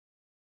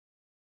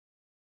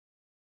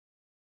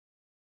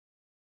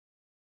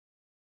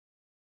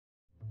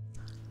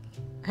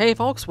Hey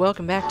folks,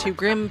 welcome back to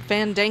Grim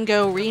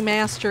Fandango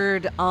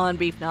Remastered on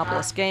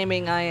Beefgnawpolis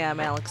Gaming. I am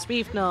Alex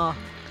Beefgnaw,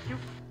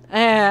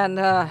 and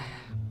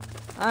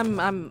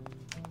I'm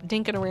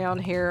dinking around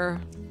here.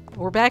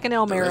 We're back in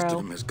El The rest of Mero.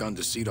 him has gone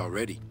to seed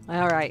already.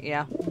 All right,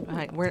 yeah, all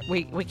right,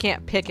 we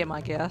can't pick him,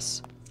 I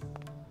guess.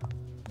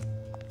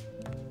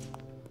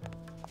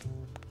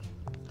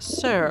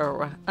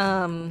 So,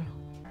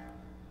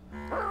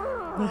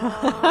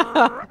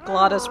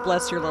 Glottis,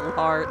 bless your little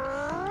heart.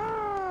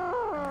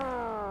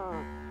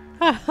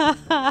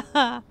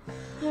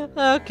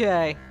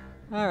 Okay.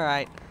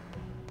 Alright.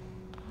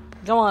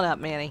 Go on up,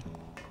 Manny.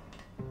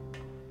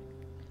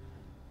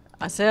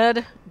 I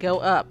said, go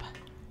up.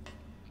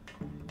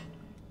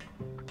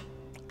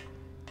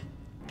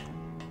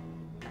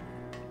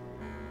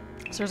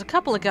 So there's a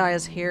couple of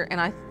guys here,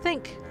 and I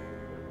think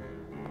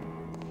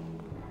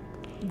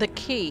the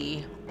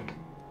key...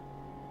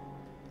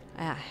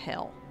 Ah,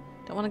 hell.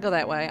 Don't want to go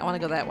that way. I want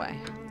to go that way.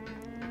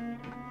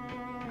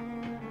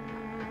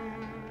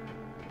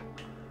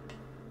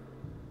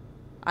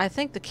 I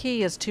think the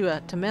key is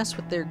to mess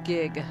with their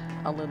gig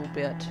a little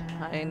bit.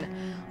 I mean,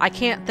 I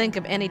can't think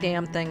of any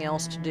damn thing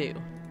else to do.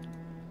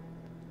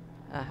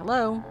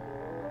 Hello?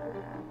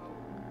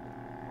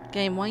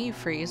 Game, why you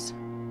freeze?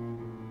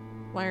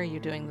 Why are you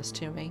doing this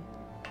to me?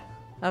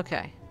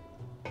 Okay.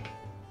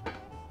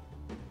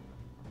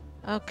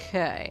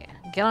 Okay.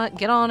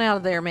 Get on out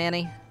of there,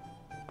 Manny.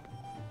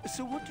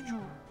 So what did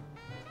you...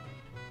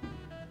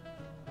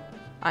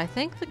 I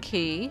think the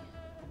key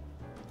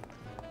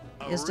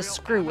is to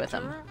screw with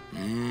him.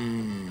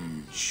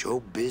 Show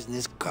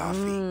business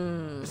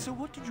coffee. So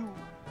what did you...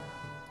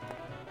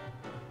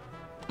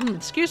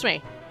 Excuse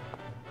me.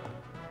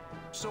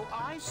 So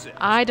I said...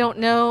 I don't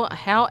know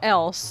how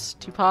else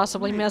to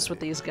possibly mess with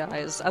these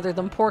guys other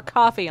than pour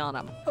coffee on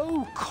them.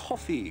 Oh,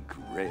 coffee,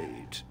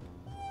 great.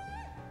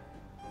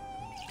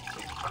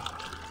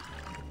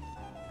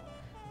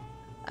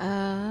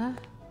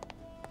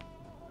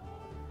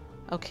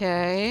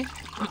 Okay.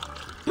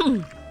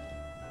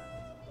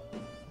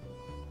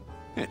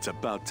 It's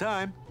about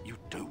time. You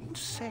don't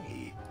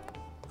say.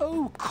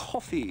 Oh,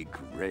 coffee,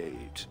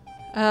 great.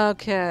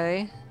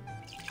 Okay.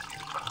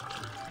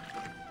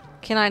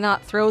 Can I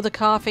not throw the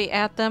coffee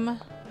at them?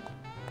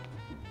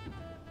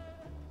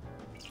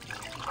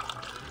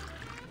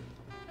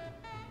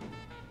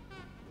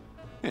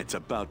 It's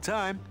about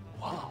time.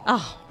 Wow.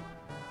 Oh.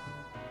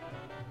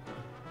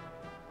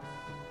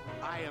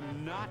 I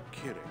am not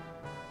kidding.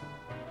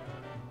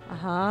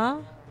 Uh-huh.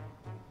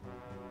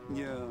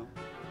 Yeah.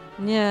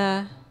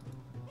 Yeah.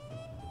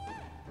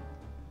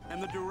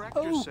 And the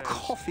director says...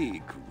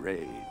 coffee,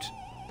 great.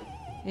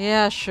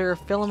 Yeah, sure.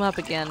 Fill them up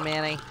again,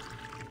 Manny.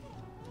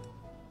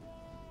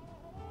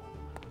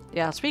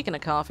 Yeah, speaking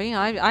of coffee,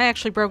 I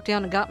actually broke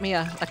down and got me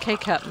a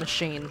K-Cup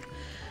machine.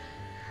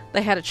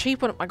 They had a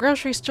cheap one at my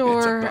grocery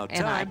store,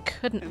 and I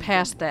couldn't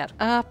pass that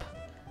up.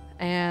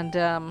 And,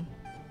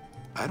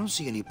 I don't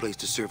see any place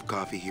to serve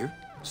coffee here.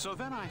 So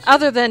then I said,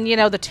 other than, you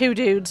know, the two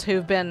dudes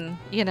who've been,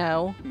 you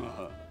know...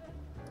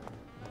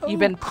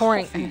 You've been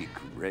pouring... coffee,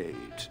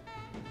 great.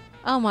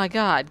 Oh my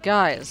god,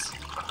 guys.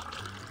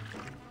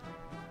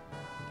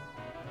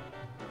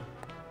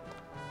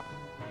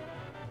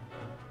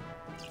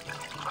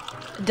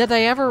 Does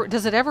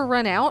it ever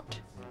run out?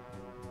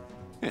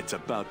 It's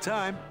about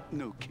time.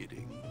 No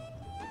kidding.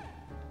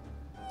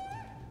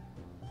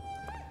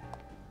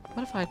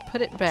 What if I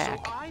put it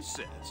back? So I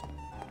says...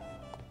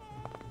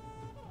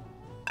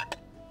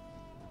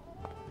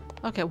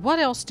 Okay, what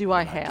else do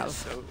I have?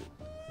 So.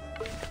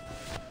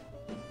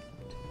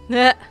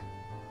 Nah.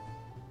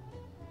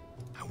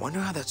 I wonder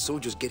how that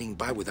soldier's getting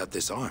by without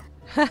this arm.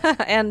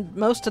 And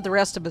most of the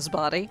rest of his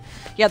body.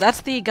 Yeah,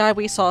 that's the guy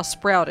we saw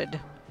sprouted.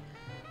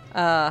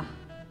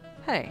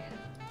 Hey.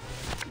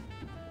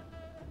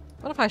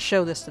 What if I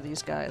show this to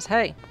these guys?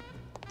 Hey.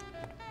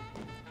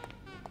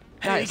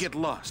 Hey, Guys. get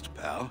lost,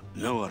 pal.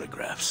 No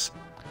autographs.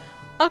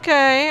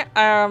 Okay,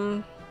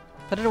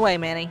 put it away,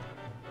 Manny.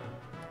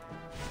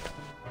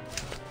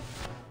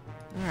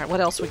 Alright,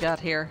 what else we got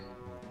here?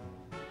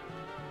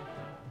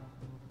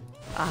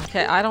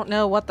 Okay, I don't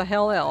know what the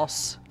hell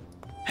else.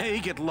 Hey,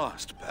 get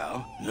lost,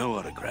 pal. No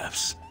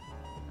autographs.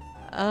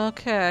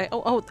 Okay.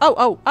 Oh,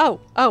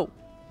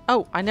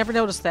 I never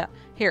noticed that.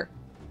 Here,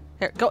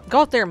 go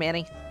out there,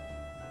 Manny.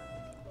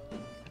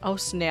 Oh,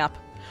 snap.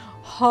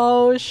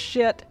 Oh,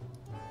 shit.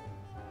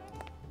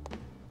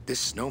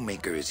 This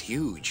snowmaker is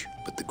huge,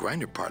 but the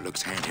grinder part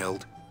looks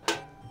handheld.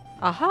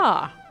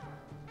 Aha.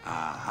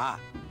 Aha.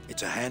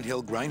 It's a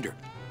handheld grinder.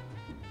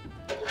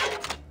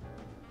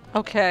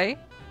 Okay.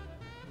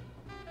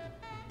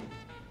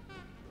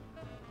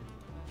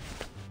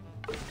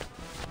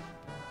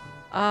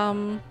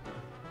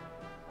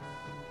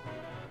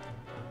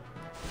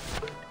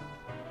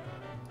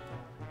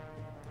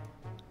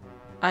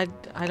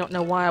 I don't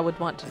know why I would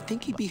want to. I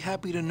think he'd be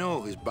happy to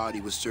know his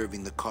body was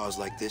serving the cause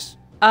like this.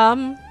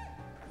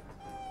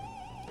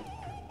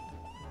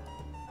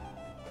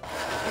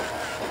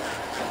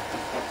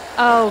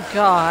 Oh,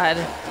 God.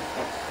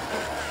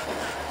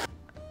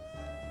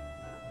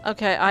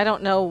 Okay, I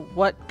don't know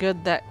what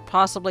good that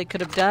possibly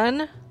could have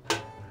done.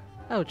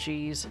 Oh,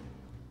 jeez.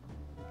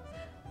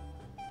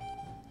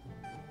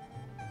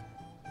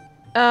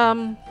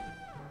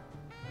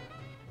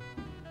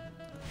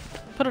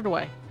 Put it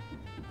away.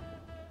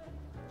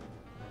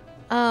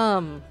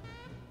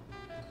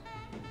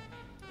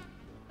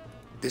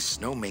 This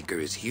snowmaker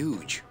is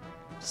huge.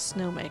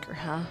 Snowmaker,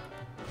 huh?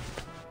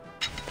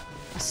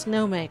 A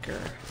snowmaker,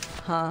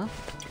 huh?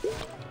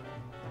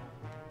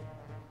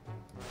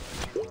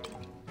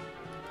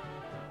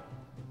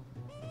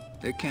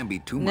 There can't be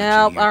too much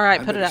Nope, in here.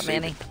 alright, I put it better up,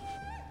 save Manny.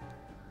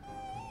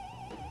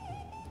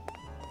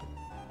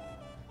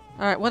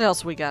 Alright, what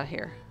else we got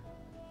here?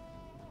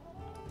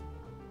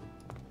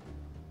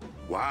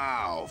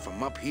 Wow,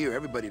 from up here,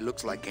 everybody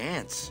looks like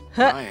ants.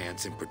 Huh. My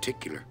ants in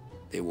particular.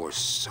 They wore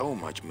so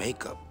much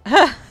makeup.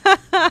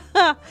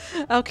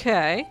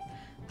 Okay.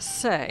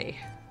 Say.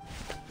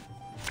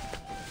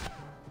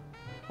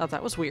 Oh,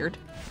 that was weird.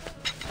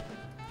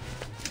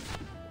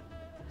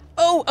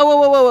 Oh,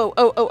 oh, oh, oh, oh,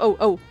 oh, oh, oh,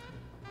 oh.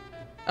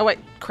 Oh, wait,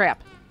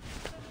 crap.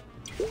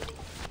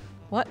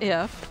 What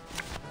if...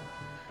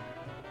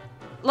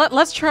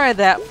 Let's try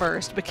that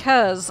first,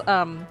 because,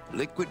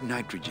 Liquid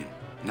nitrogen,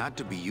 not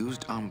to be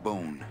used on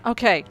bone.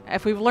 okay,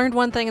 if we've learned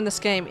one thing in this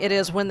game, it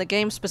is when the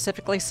game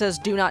specifically says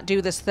do not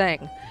do this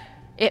thing.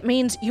 It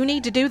means you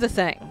need to do the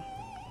thing.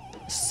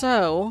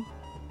 So,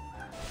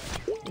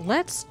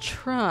 let's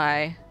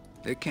try...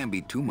 There can't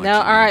be too much. No,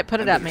 in here. alright,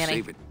 put it I up, better Manny.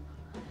 save it.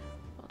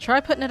 Try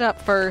putting it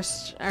up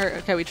first.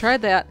 Okay, we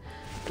tried that.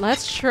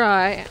 Let's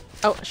try...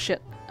 Oh,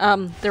 shit.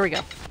 There we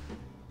go.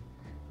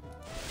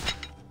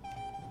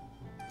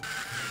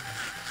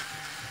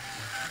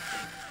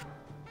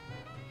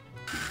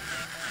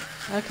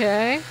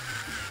 Okay.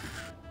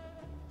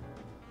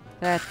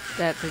 That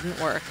didn't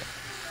work.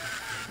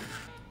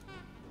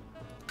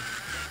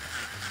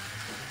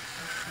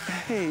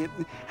 Hey,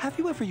 have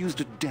you ever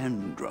used a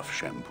dandruff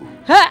shampoo?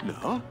 Ha!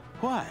 No?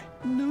 Why?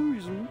 No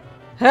reason.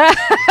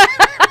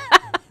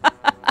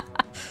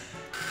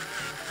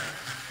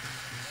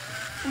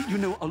 You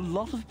know, a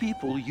lot of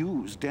people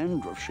use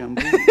dandruff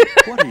shampoo.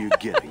 What are you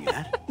getting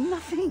at?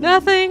 Nothing.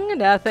 Nothing,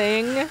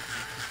 nothing.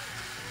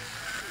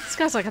 This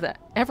guy's like that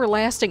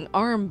everlasting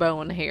arm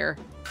bone here.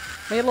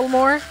 Maybe a little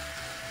more?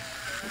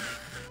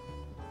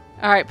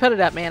 Alright, put it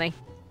up, Manny.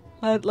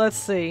 Let's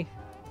see.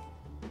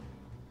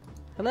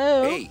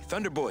 Hello? Hey,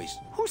 Thunder Boys.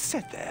 Who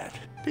said that?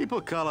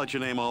 People call out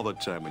your name all the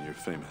time when you're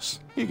famous.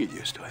 You get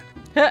used to it.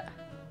 Huh.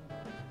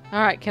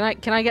 Alright, can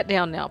I get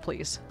down now,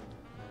 please?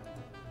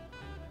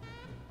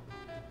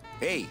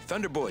 Hey,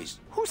 Thunder Boys.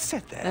 Who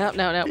said that?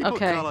 No, People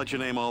okay. call out your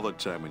name all the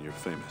time when you're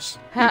famous.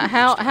 You get used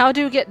to How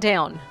do you get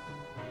down?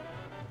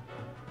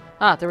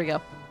 Ah, there we go.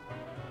 it.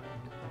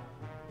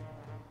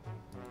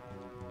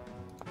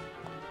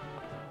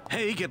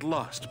 Hey, get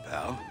lost,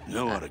 pal.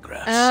 No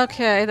autographs.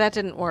 Okay, that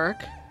didn't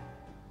work.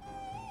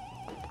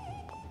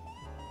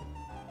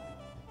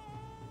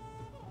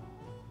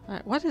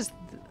 Alright, what is...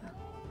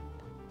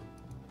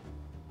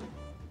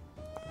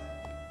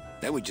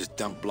 That would just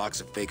dump blocks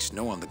of fake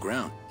snow on the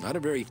ground. Not a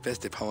very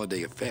festive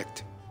holiday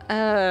effect.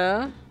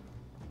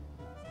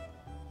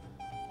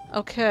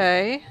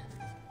 Okay.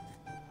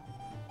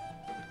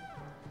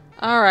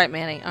 Alright,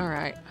 Manny,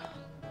 alright.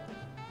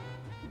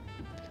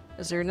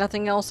 Is there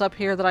nothing else up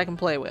here that I can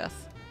play with?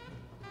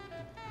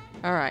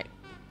 Alright.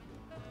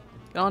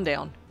 Get on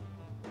down.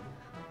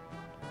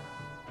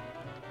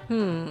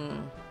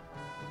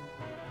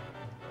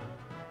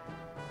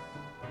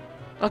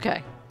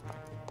 Okay.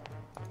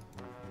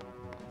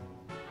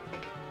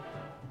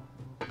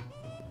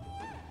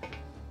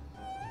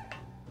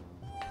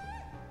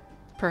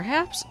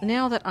 Perhaps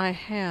now that I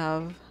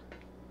have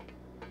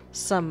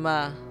some,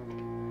 I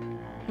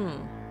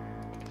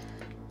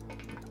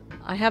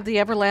have the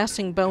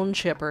everlasting bone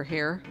chipper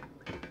here.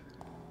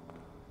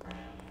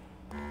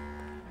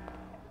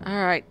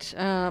 Alright,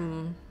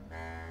 come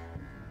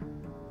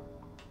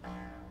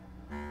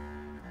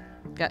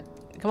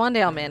on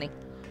down, Manny.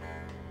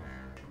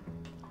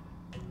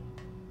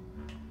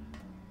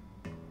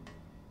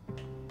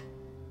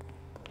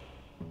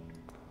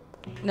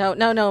 No,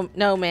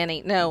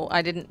 Manny. No,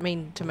 I didn't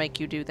mean to make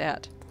you do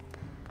that.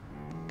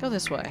 Go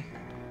this way.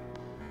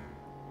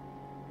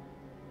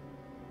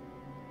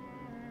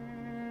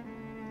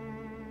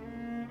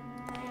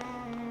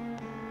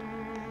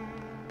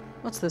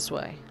 What's this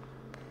way?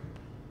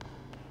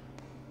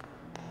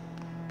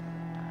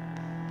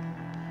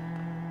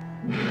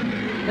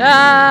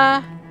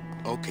 Ah!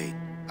 Okay,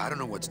 I don't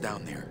know what's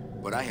down there,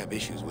 but I have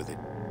issues with it.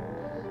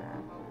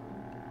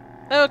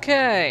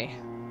 Okay.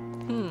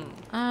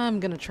 I'm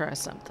gonna try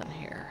something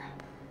here.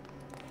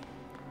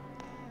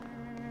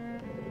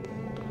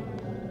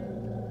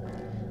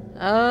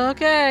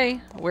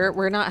 Okay.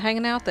 We're not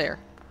hanging out there.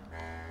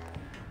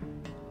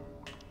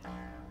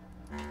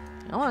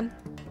 Come on.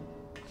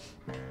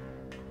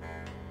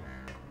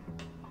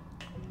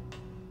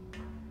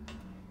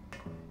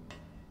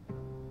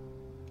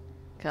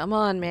 Come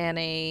on,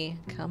 Manny.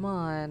 Come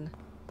on.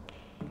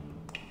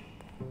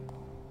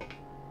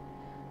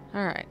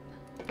 Alright.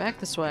 Back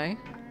this way.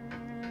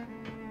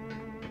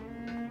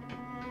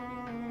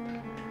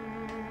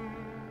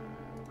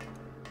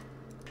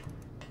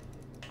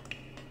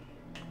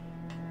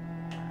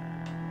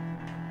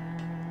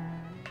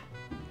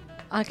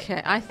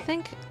 Okay, I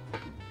think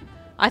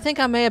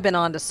I may have been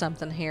onto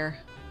something here.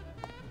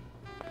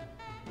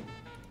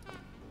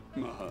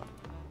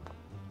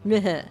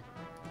 Meh.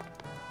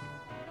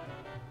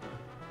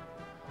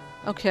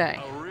 Okay.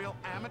 A real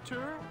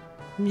amateur?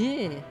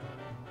 Yeah.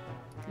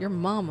 Your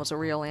mom was a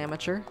real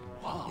amateur.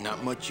 Wow.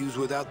 Not much use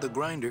without the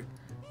grinder.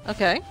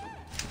 Okay.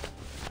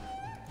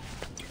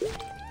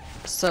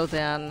 So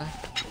then,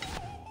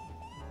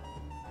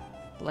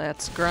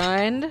 let's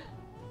grind.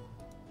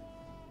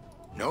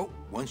 Nope.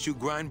 Once you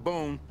grind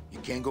bone, you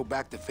can't go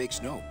back to fake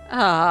snow.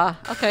 Ah,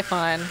 okay,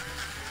 fine.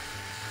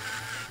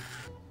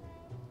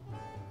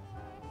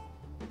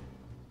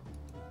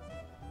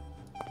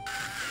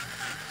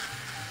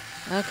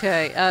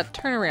 Okay,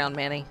 turn around,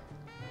 Manny.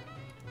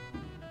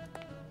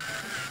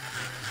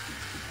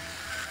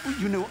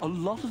 You know, a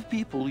lot of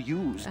people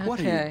use...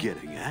 What are Okay. you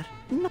getting at?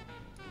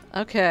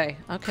 Okay,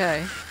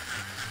 okay.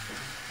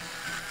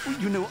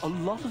 You know, a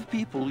lot of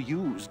people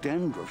use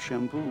dandruff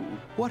shampoo.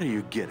 What are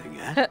you getting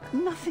at?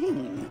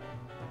 Nothing.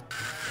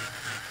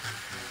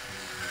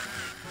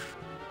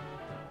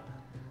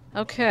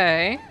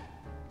 Okay.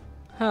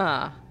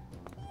 Huh.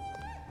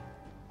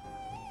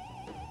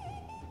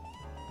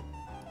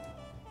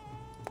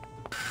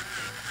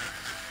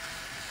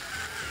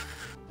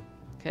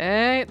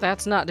 Okay,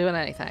 that's not doing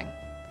anything.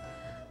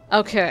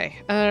 Okay,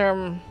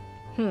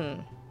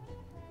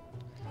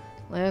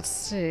 let's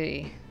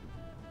see.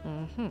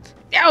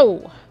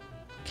 Yo!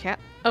 Cat.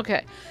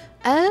 Okay.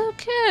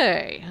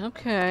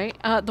 Okay.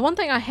 The one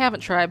thing I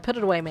haven't tried, put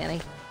it away, Manny.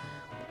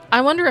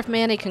 I wonder if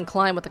Manny can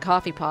climb with the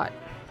coffee pot.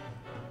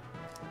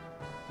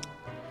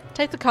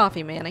 Take the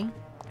coffee, Manny.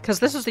 Because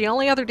this is the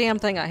only other damn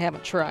thing I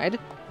haven't tried.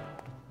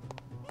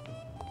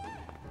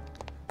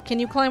 Can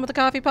you climb with the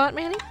coffee pot,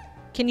 Manny?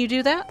 Can you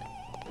do that?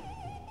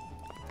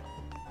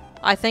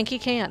 I think he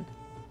can.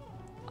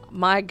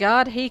 My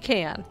God, he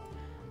can.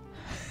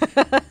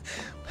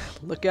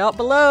 Look out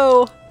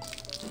below.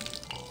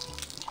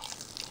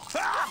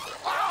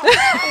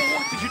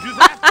 What did you do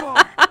that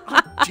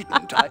for?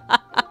 Didn't I?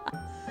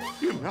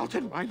 You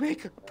melted my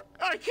makeup.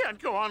 I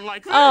can't go on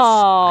like this.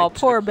 Oh, I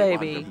poor took you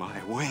baby. under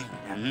my wing,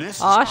 and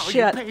this Aw, is how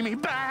shit. you pay me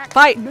back.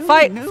 Fight, No,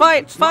 fight, no,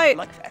 fight, it's fight.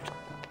 not like that.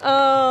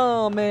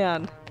 Oh,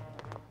 man.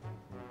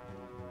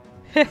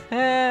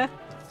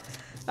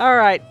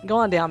 Alright, go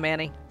on down,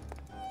 Manny.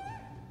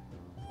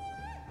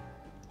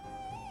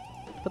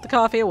 Put the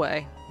coffee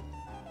away.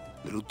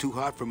 A little too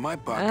hot for my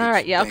pockets.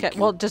 Alright, yeah, thank okay.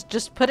 you. Well,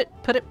 just put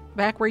it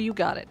back where you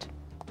got it.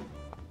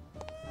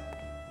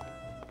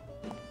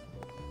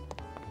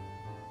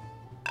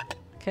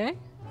 Okay.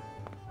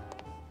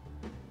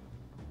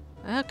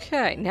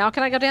 Okay, now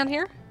can I go down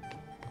here?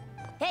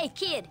 Hey,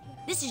 kid,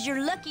 this is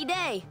your lucky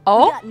day.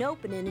 Oh? We got an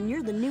opening, and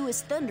you're the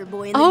newest Thunder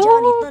Boy in the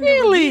Johnny Thunder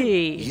Review.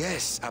 really?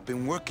 Yes, I've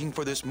been working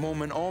for this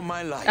moment all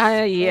my life.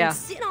 Yeah. And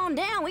sit on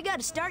down. We got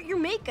to start your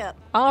makeup.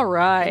 All And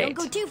right. don't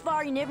go too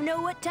far. You never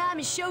know what time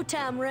is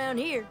showtime around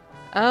here.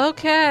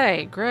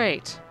 Okay,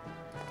 great.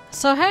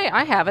 So, hey,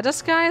 I have a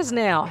disguise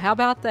now. How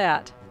about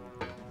that?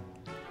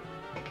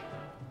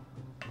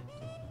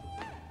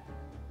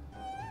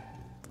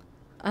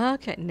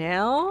 Okay,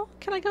 now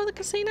can I go to the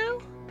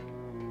casino?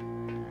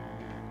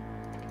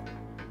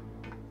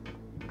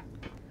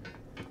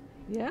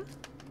 Yeah?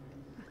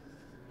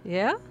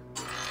 Yeah?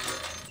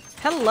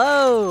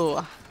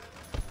 Hello!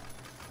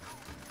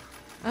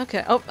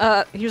 Okay,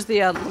 oh, here's the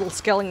little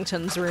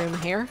skeleton's room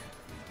here.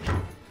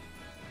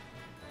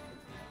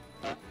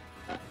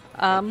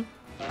 Hey,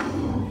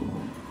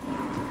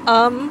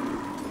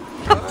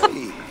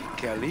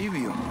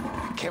 Calivio.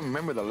 I can't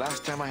remember the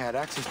last time I had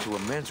access to a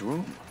men's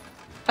room.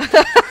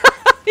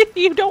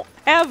 You don't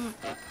have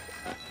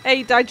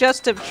a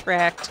digestive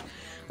tract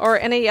or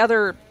any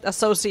other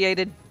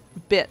associated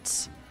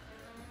bits.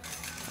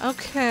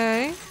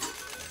 Okay.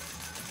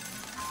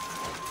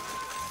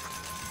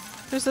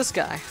 Who's this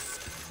guy?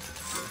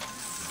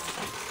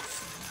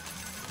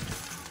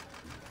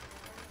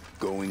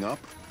 Going up?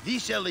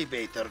 This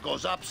elevator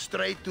goes up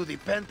straight to the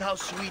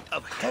penthouse suite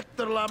of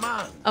Hector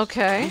Lamont.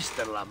 Okay.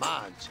 Mr.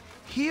 Lamont,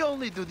 he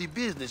only do the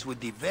business with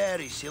the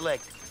very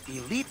select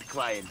elite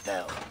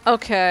clientele.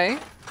 Okay.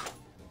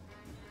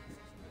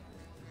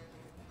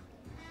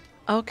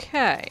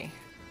 Okay.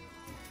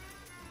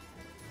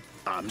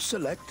 I'm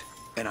select,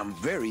 and I'm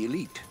very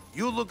elite.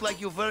 You look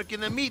like you work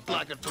in a meat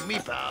locker to me,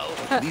 pal.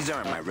 These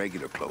aren't my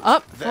regular clothes.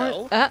 Up.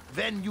 Well,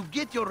 then you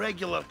get your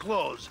regular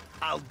clothes.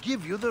 I'll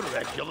give you the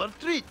regular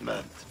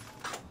treatment.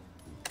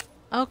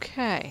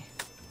 Okay.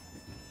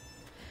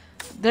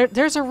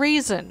 There's a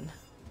reason.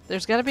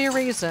 There's got to be a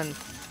reason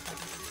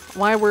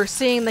why we're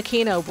seeing the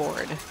Keno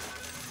board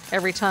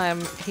every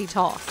time he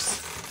talks.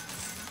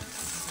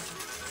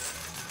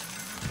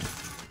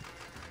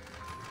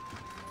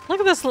 Look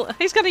at this.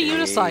 He's got a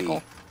unicycle.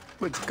 Hey,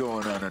 what's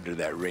going on under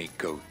that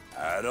raincoat?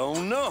 I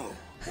don't know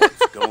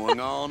what's going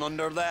on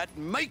under that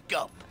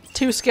makeup.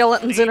 2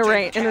 skeletons in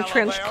a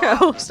trench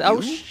coat.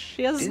 Oh, You?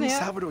 shiznit. Didn't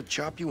Salvador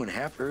chop you in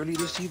half early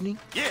this evening?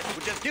 Yes,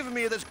 for just giving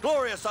me this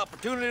glorious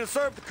opportunity to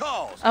serve the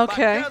cause.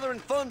 Okay. By gathering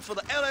funds for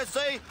the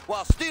LSA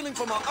while stealing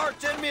from our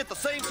arch enemy at the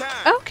same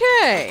time.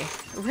 Okay,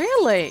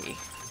 really?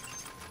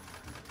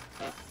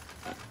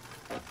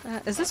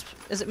 Is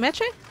it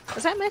Meche?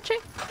 Is that Meche?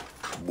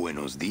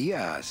 Buenos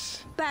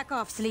dias. Back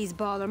off,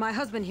 sleazeball, or my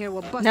husband here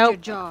will bust Nope.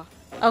 your jaw.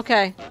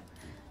 Okay.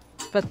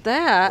 But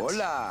that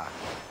Hola.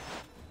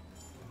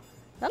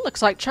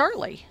 looks like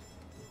Charlie.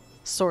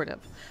 Sort of.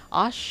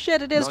 Aw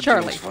shit, it is No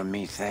Charlie. drinks for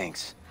me,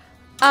 thanks.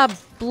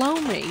 Blow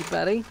me,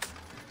 buddy.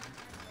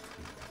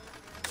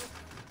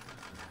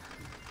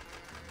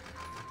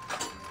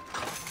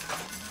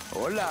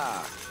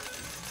 Hola.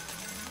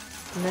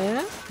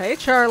 Yeah. Hey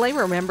Charlie,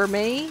 remember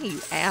me,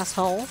 you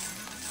asshole?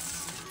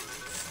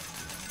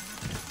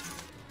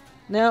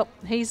 Nope,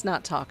 he's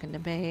not talking to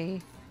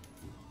me.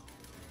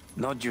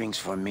 No drinks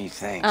for me,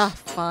 thanks. Ah,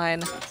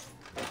 fine.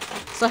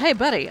 So hey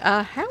buddy,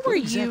 how What are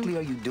exactly you?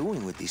 are you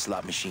doing with these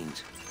slot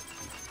machines?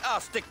 I'll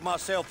stick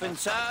myself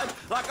inside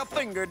like a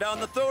finger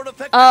down the throat of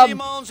Hector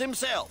Demons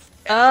himself.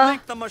 And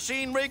make the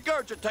machine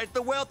regurgitate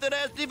the wealth it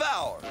has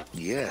devoured.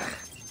 Yeah.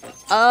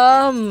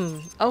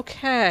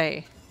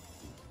 Okay.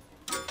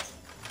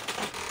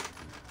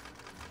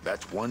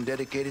 That's one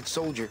dedicated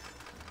soldier.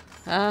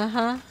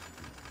 Uh-huh.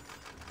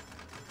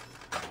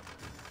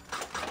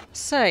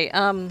 Say,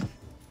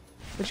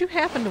 would you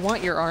happen to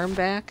want your arm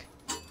back?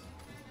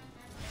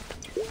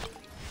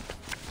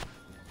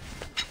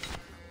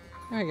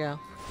 There you go.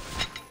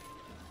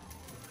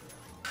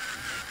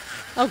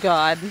 Oh,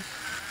 God.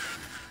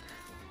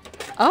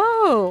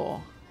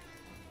 Oh!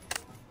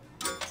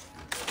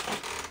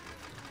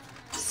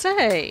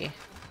 Say.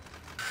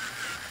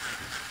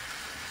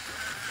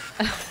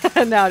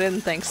 No, I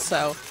didn't think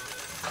so.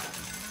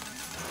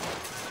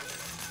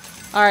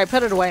 Alright,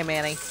 put it away,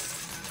 Manny.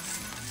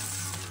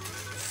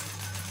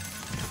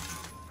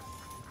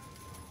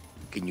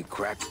 Can you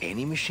crack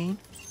any machine?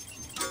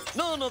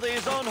 None of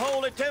these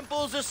unholy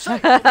temples is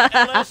safe from the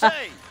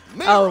LSA.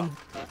 Mirror. Oh.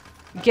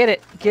 Get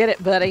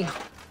it, buddy.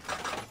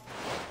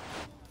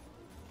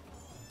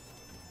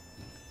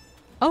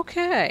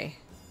 Okay.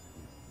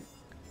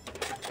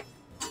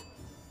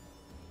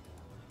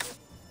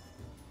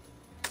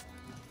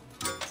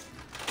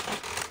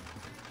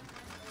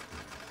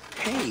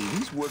 Hey,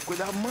 these work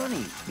without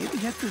money. Maybe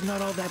Hector's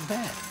not all that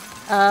bad.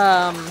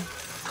 I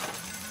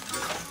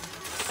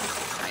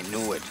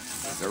knew it.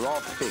 They're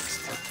all fixed.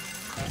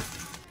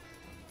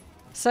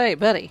 Say,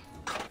 buddy,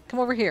 come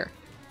over here.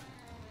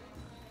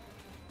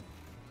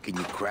 Can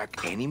you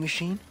crack any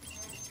machine?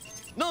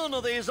 None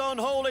of these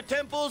unholy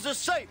temples is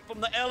safe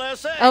from the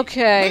LSA.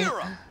 Okay.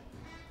 Mirror.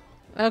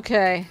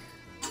 Okay.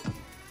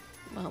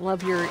 I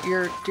love your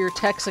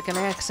Texican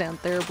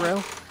accent there,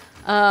 bro.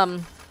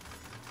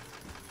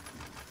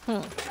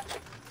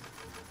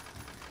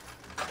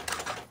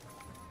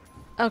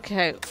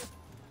 Okay.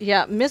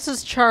 Yeah,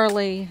 Mrs.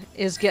 Charlie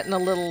is getting a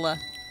little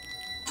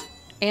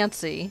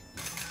antsy.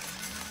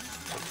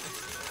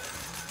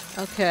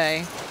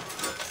 Okay.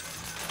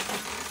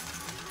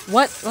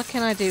 What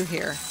can I do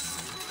here?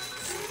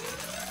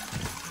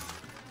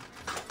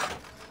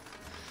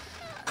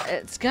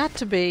 It's got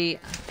to be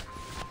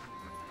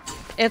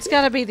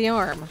the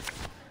arm.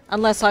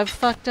 Unless I've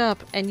fucked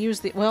up and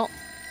used the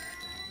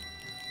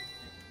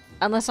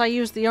unless I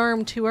used the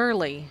arm too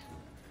early.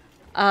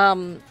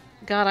 God,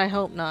 I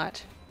hope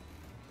not.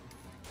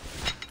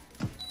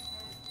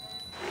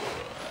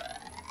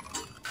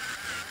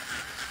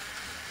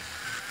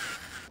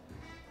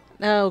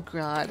 Oh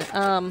God.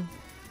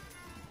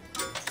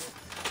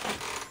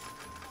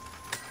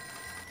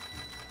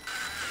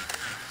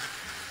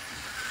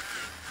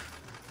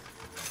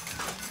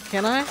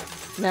 Can I?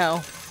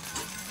 No.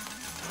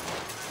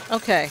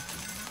 Okay.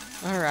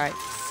 Alright.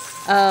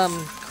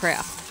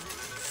 Crap.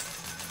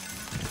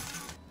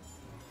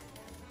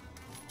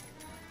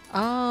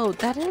 Oh,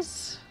 that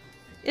is...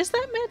 Is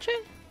that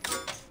Meche?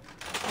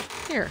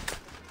 Here.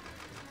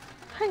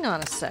 Hang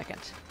on a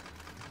second.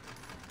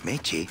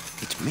 Meche,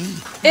 it's me.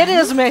 It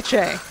is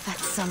Meche!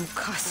 That's some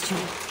costume.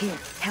 Here,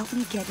 help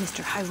me get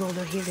Mr. High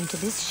Roller here into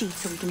this sheet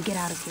so we can get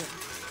out of here.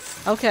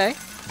 Okay.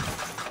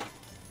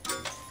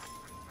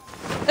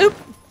 Oop!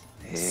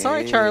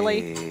 Sorry,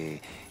 Charlie.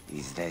 Hey,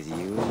 is that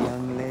you,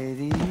 young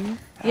lady?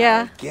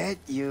 Yeah. I'll get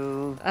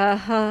you.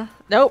 Uh-huh.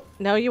 Nope.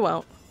 No, you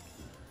won't.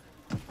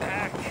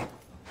 Back.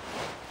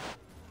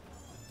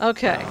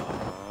 Okay.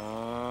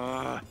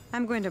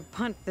 I'm going to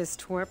punt this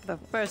twerp the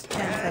first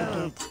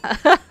chance I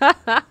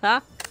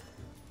get.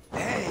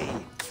 Hey.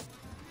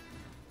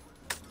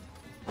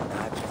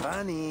 Not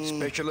funny.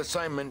 Special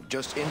assignment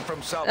just in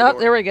from Salvador. Oh,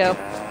 there we go.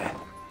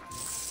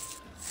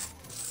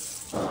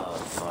 Oh,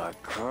 for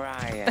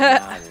crying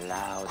out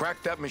loud.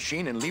 Crack that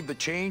machine and leave the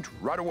change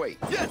right away.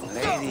 Yes,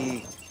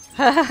 Lady.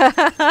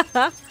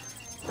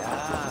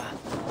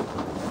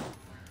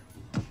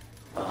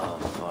 Oh,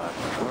 for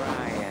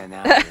crying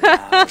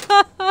out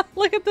loud.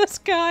 Look at this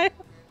guy.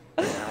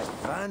 Not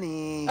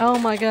funny. Oh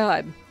my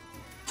God.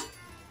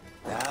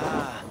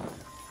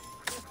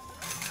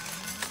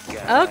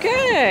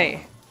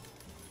 Okay.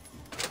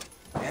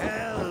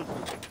 Help.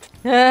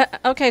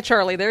 Okay,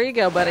 Charlie, there you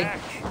go, buddy.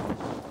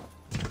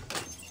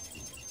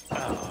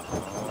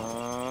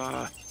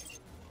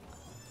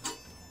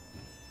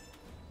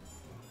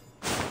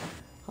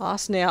 Aw,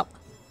 snap.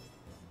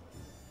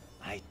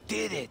 I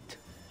did it.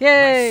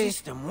 Yay! My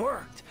system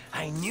worked.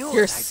 I knew it.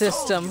 Your I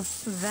system. told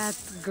you.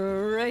 That's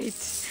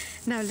great.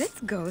 Now let's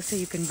go so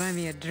you can buy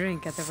me a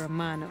drink at the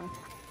Romano.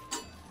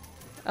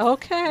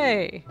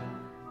 Okay.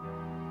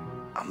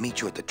 I'll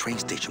meet you at the train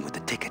station with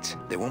the tickets.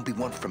 There won't be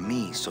one from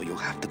me, so you'll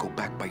have to go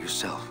back by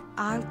yourself.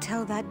 I'll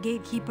tell that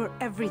gatekeeper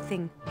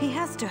everything. He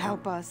has to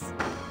help us.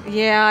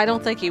 Yeah, I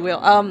don't think he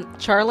will.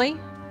 Charlie?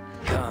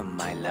 Come,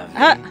 my lovely.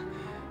 Huh?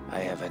 I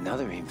have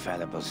another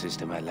infallible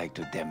system I'd like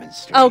to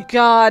demonstrate. Oh,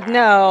 God,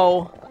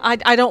 no.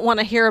 I don't want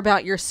to hear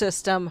about your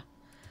system.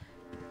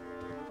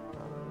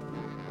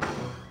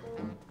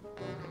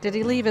 Did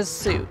he leave his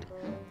suit?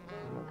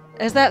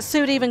 Is that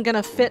suit even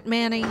gonna fit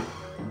Manny?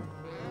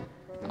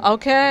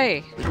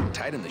 Okay.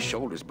 Tight in the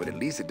shoulders, but at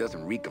least it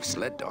doesn't reek of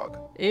sled dog.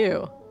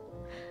 Ew.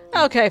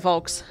 Okay,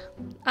 folks.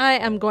 I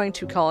am going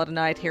to call it a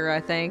night here, I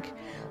think.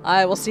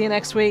 I will see you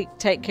next week.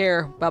 Take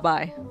care.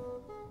 Bye-bye.